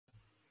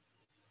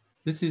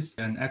This is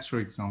an extra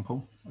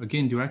example.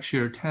 Again, direct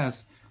shear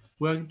test,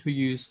 we're going to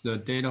use the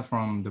data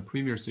from the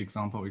previous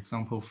example,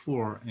 example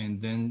 4,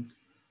 and then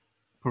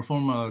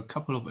perform a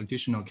couple of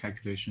additional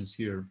calculations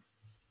here.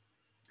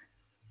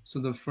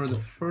 So for the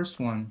first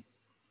one,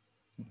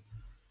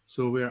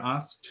 so we're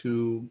asked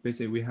to,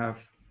 basically we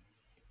have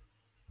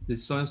the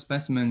soil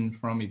specimen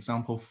from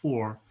example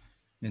 4,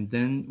 and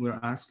then we're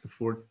asked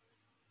for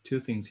two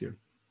things here.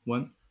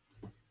 One,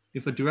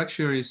 if a direct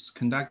shear is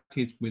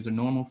conducted with a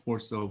normal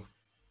force of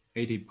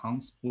 80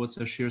 pounds, what's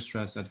the shear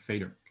stress at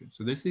failure? Okay,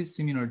 so this is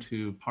similar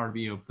to part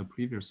B of the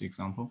previous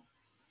example.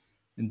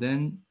 And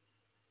then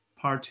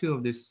part 2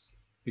 of this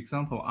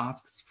example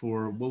asks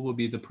for what will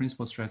be the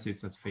principal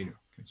stresses at failure.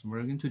 Okay, so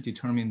we're going to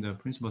determine the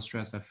principal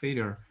stress at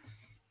failure,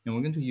 and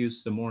we're going to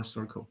use the Mohr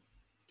circle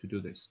to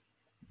do this.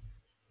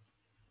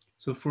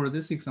 So for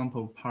this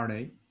example, part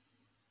A,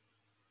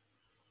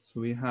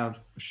 so we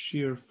have a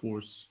shear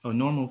force, a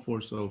normal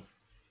force of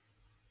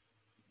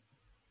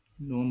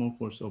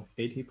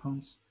 80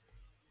 pounds.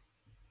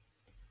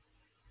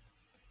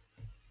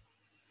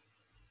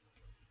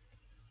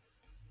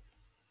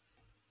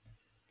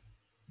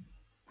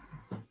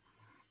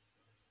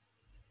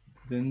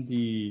 Then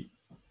the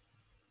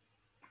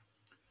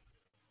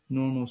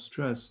normal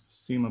stress,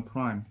 sigma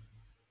prime,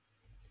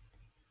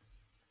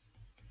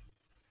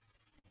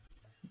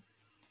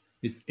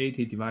 is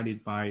 80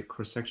 divided by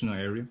cross-sectional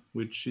area,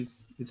 which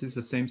is, this is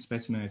the same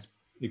specimen as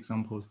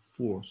example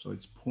 4, so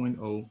it's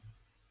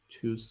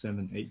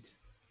 0.0278.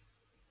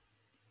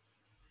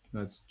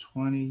 That's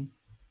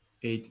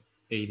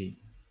 2880.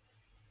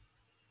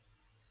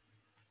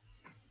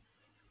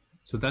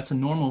 So that's a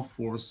normal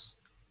force,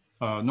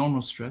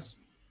 normal stress.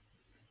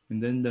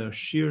 And then the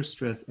shear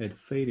stress at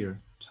failure,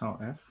 tau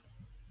F.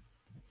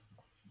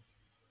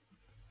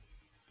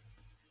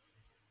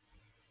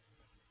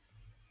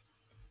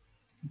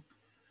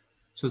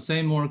 So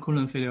same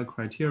Mohr-Coulomb failure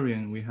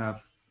criterion, we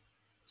have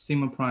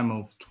sigma prime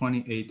of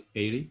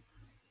 2880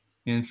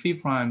 and phi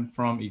prime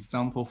from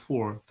example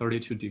 4,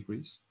 32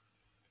 degrees.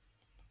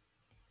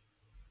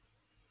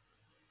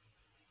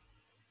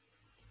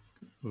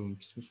 Oh,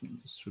 excuse me,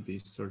 this should be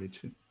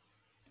 32.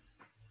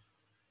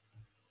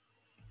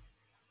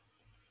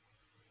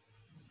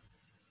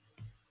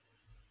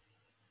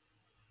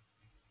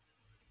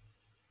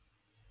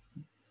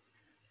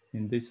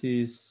 And this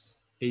is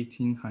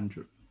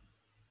 1800.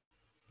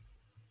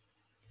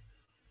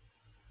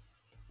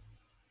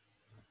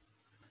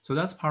 So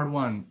that's part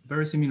 1,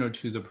 very similar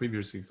to the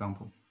previous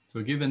example.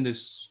 So given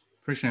this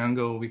friction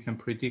angle, we can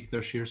predict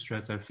the shear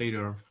stress at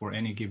failure for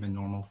any given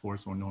normal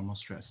force or normal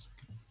stress.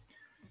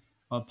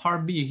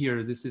 Part B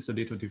here, this is a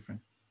little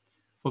different.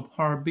 For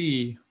part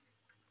B,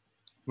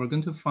 we're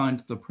going to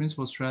find the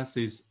principal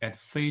stresses at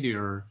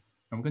failure.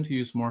 I'm going to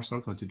use Mohr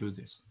circle to do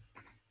this.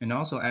 And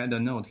also add a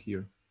note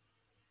here.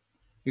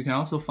 You can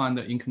also find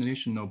the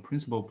inclination of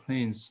principal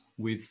planes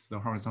with the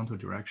horizontal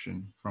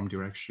direction from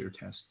direct shear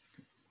test.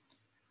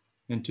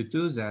 And to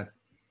do that,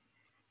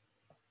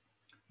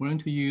 we're going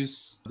to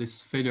use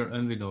this failure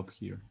envelope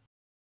here.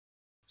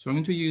 So I'm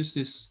going to use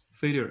this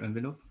failure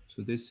envelope.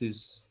 So this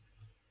is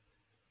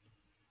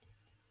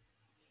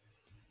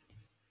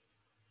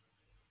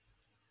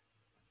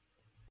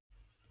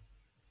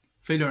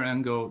failure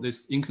angle,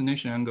 this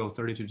inclination angle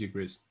 32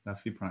 degrees,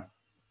 that's phi prime.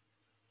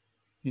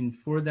 And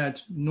for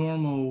that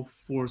normal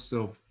force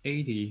of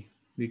 80,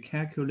 we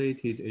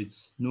calculated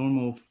its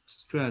normal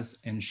stress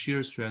and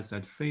shear stress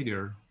at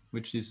failure,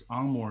 which is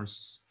on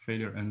Mohr's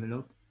failure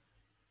envelope.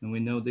 And we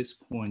know this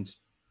point,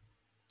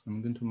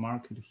 I'm going to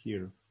mark it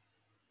here.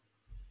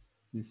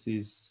 This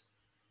is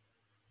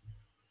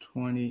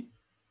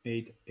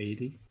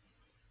 2880,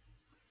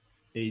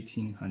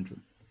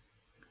 1800.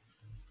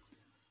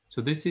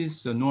 So this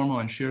is the normal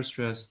and shear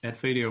stress at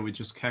failure we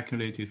just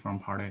calculated from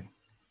part A.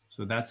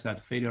 So that's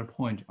that failure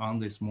point on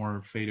this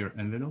Mohr failure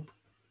envelope.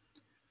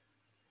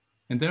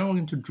 And then we're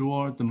going to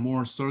draw the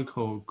Mohr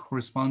circle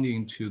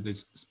corresponding to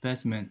this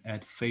specimen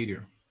at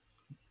failure.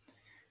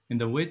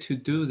 And the way to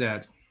do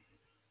that,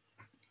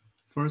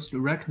 first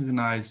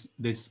recognize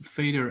this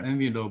failure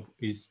envelope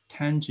is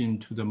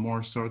tangent to the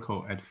Mohr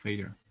circle at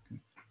failure.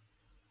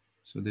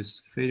 So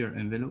this failure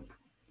envelope,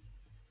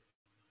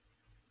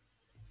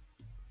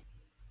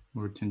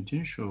 or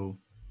tangential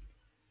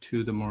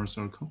to the Mohr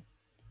circle.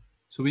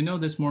 So we know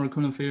this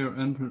Mohr-Coulomb failure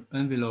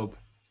envelope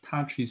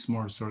touches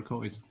Mohr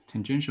circle, is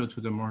tangential to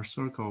the Mohr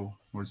circle,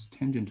 or it's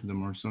tangent to the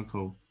Mohr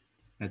circle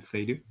at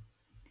failure.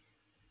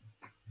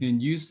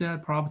 And use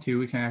that property,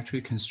 we can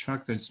actually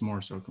construct this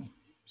Mohr circle.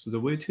 So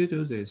the way to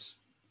do this,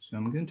 so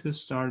I'm going to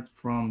start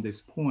from this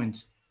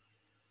point.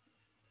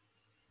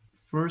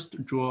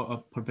 First, draw a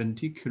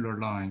perpendicular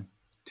line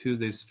to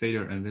this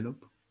failure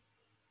envelope.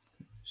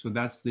 So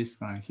that's this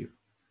line here.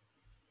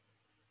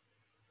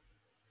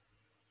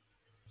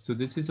 So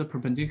this is a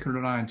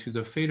perpendicular line to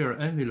the failure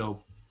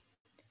envelope,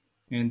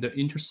 and the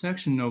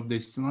intersection of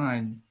this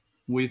line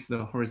with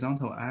the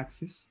horizontal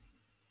axis.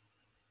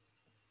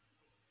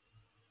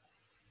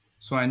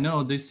 So I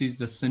know this is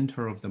the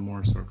center of the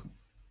Mohr circle.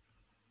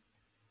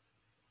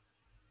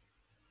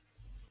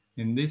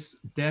 And this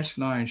dashed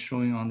line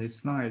showing on this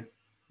slide,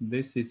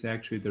 this is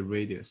actually the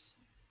radius.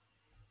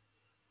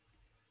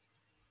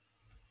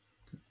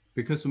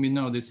 Because we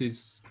know this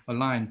is a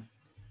line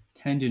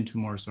tangent to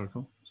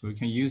Mohr-circle, so we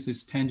can use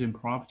this tangent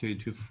property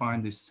to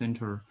find the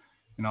center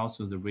and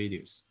also the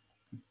radius.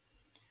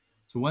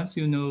 So once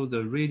you know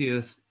the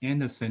radius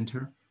and the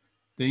center,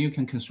 then you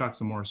can construct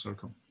the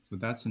Mohr-circle. So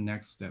that's the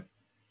next step.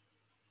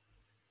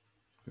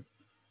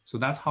 So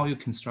that's how you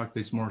construct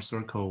this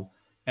Mohr-circle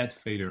at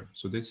failure.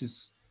 So this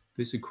is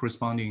basically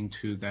corresponding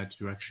to that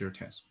direct shear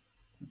test.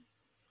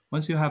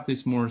 Once you have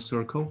this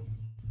Mohr-circle,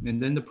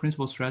 and then the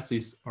principal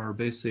stresses are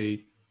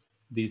basically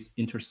these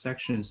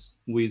intersections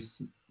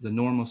with the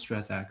normal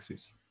stress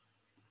axis.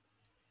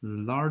 The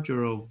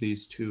larger of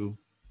these two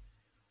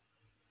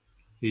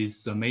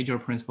is the major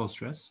principal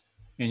stress.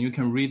 And you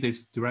can read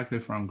this directly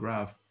from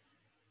graph.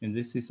 And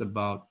this is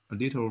about a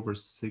little over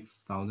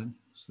 6,000.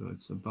 So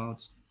it's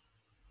about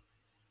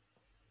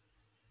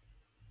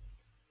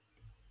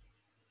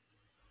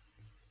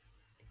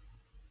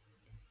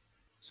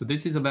so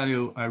this is a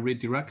value I read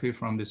directly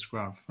from this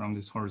graph, from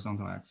this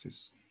horizontal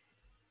axis.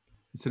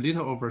 It's a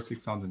little over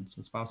 6,000, so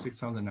it's about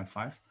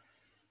 6,005.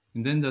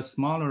 And then the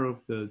smaller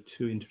of the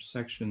two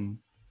intersection,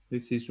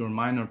 this is your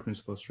minor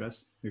principal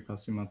stress, we call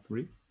sigma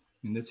 3.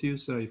 And this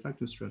is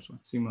effective stress,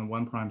 sigma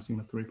 1 prime,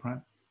 sigma 3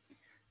 prime.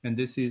 And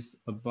this is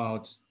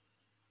about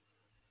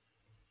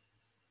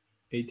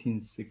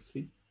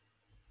 1860.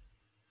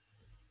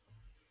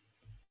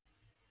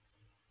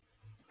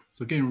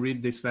 So again,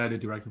 read this value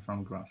directly from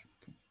the graph.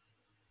 Okay.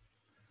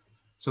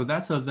 So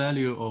that's a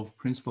value of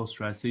principal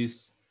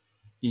stresses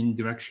in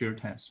direct shear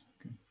test,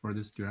 okay, for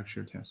this direct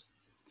shear test.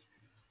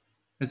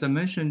 As I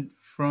mentioned,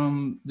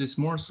 from this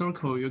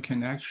Mohr-circle, you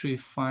can actually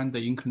find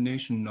the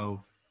inclination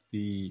of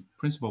the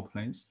principal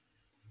planes.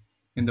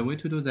 And the way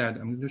to do that,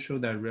 I'm going to show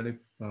that really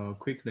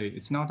quickly.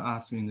 It's not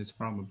asked in this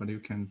problem, but you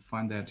can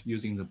find that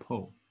using the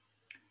pole.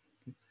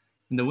 Okay.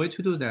 And the way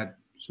to do that,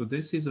 so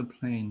this is a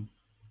plane.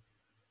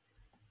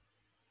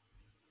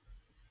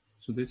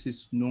 So this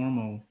is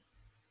normal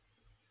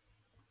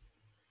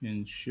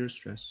and shear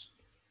stress.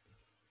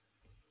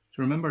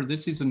 So remember,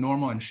 this is a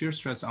normal and shear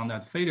stress on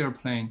that failure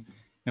plane.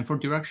 And for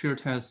direct shear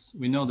tests,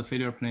 we know the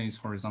failure plane is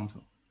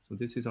horizontal. So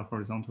this is a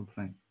horizontal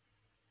plane.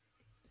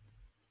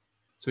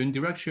 So in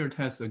direct shear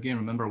test, again,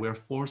 remember, we're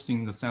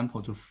forcing the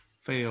sample to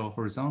fail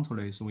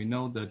horizontally. So we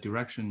know the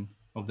direction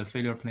of the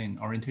failure plane,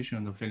 orientation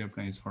of the failure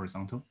plane is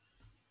horizontal,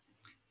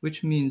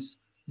 which means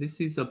this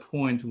is a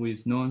point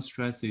with known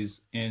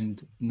stresses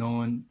and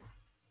known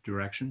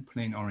direction,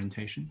 plane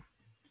orientation.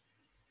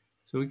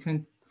 So we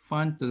can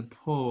find the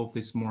pole of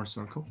this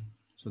Mohr-circle.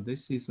 So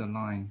this is a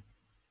line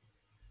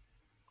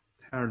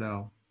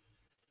parallel.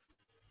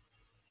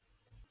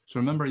 So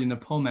remember, in the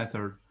pole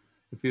method,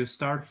 if you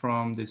start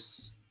from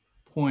this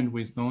point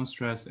with known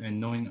stress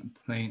and known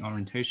plane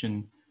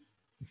orientation,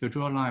 if you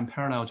draw a line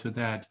parallel to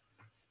that,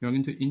 you're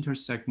going to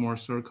intersect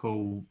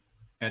Mohr-circle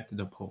at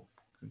the pole.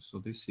 Okay, so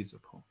this is a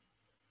pole.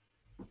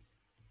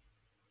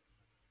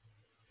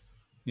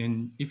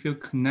 And if you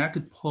connect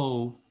the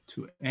pole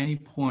to any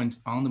point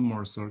on the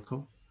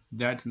Mohr-circle,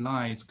 that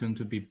line is going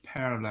to be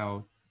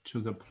parallel to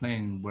the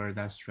plane where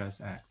that stress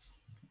acts.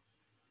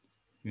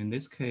 In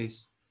this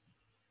case,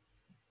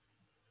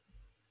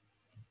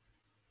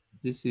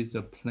 this is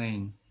a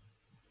plane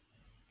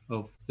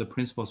of the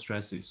principal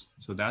stresses.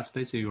 So that's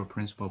basically your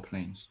principal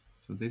planes.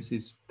 So this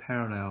is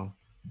parallel.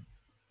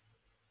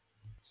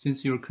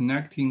 Since you're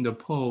connecting the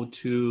pole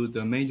to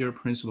the major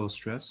principal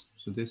stress,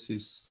 so this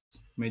is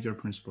major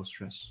principal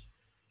stress.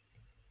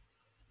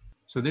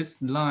 So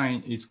this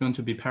line is going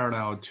to be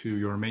parallel to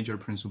your major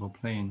principal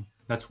plane.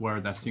 That's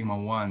where that sigma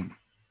 1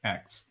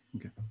 acts.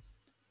 Okay.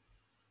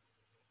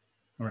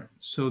 All right,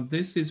 so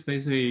this is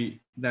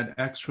basically that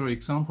extra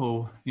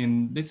example.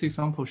 And this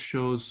example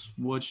shows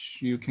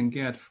what you can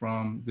get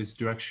from this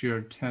direct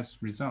shear test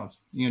results.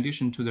 In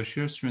addition to the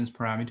shear strength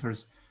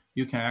parameters,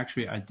 you can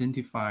actually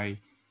identify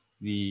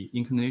the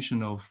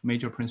inclination of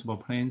major principal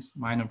planes,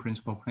 minor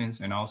principal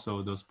planes, and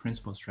also those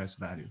principal stress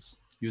values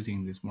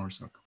using this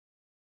Mohr-circle.